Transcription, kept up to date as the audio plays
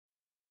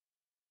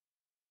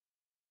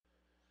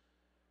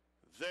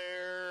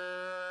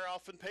They're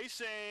off and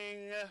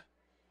pacing.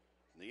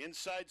 The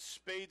inside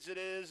Spades It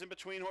Is. In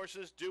between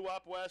horses, Due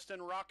Up West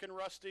and Rockin'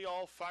 Rusty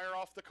all fire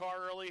off the car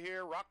early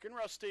here. Rockin'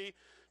 Rusty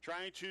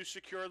trying to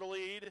secure the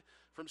lead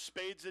from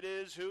Spades It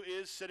Is, who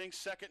is sitting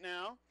second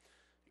now.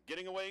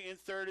 Getting away in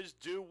third is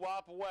Due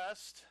Wop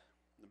West.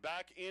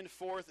 Back in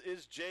fourth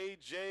is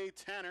J.J.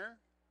 Tanner.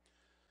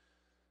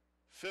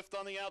 Fifth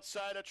on the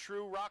outside, A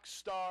True Rock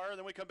Star.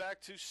 Then we come back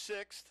to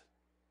sixth.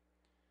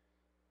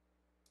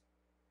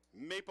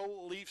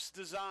 Maple Leafs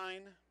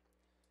Design.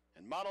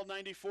 And Model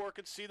 94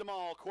 could see them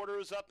all. Quarter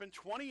is up in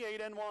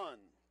 28-1.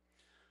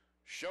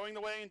 Showing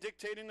the way and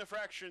dictating the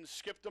fractions,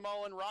 Skip Them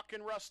All and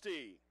Rockin'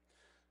 Rusty.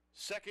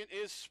 Second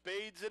is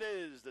Spades It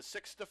Is. The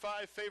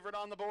 6-5 favorite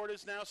on the board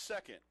is now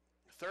second.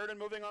 Third and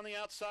moving on the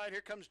outside,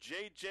 here comes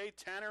J.J.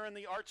 Tanner and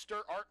the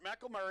Artster Art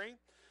McElmurray.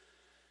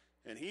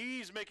 And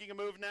he's making a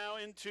move now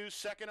into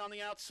second on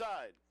the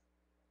outside.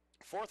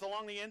 Fourth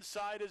along the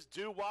inside is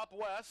Due Wop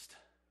West,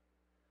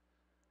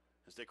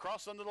 as they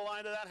cross under the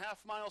line of that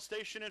half-mile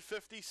station in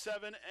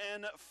 57-4.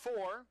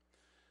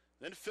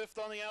 Then fifth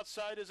on the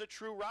outside is A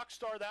True Rock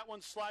Star. That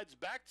one slides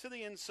back to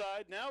the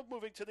inside. Now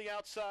moving to the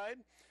outside,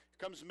 here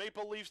comes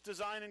Maple Leafs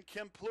Design and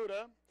Kim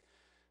Pluta.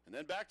 And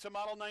then back to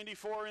Model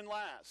 94 in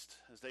last,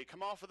 as they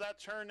come off of that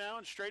turn now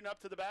and straighten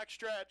up to the back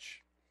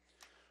stretch.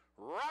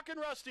 Rockin'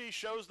 Rusty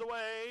shows the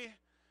way.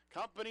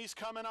 Company's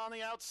coming on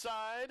the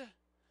outside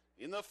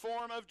in the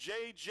form of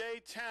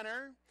J.J.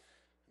 Tanner.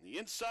 The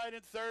inside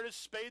in third is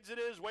Spades It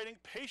Is, waiting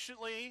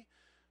patiently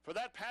for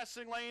that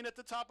passing lane at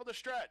the top of the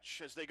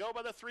stretch as they go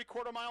by the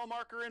 3/4 mile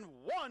marker in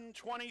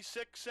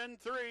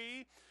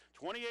 1:26-3,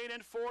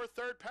 28-4,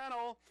 third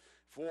panel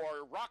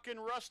for Rockin'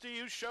 Rusty,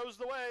 who shows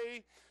the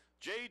way.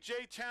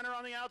 J.J. Tanner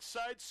on the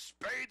outside.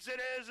 Spades It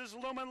is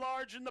looming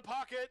large in the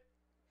pocket.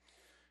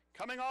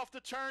 Coming off the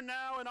turn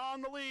now and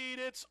on the lead,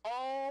 it's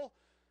all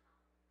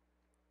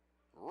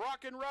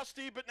Rockin'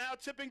 Rusty, but now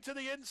tipping to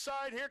the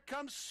inside. Here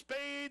comes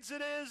Spades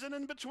It Is, and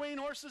in between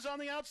horses on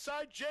the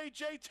outside,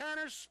 J.J.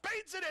 Tanner.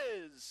 Spades It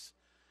Is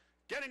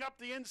getting up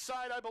the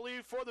inside, I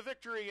believe, for the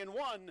victory in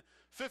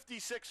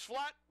 1:56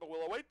 flat, but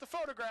we'll await the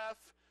photograph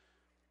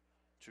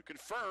to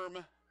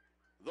confirm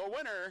the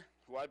winner,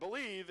 who I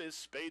believe is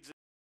Spades It Is.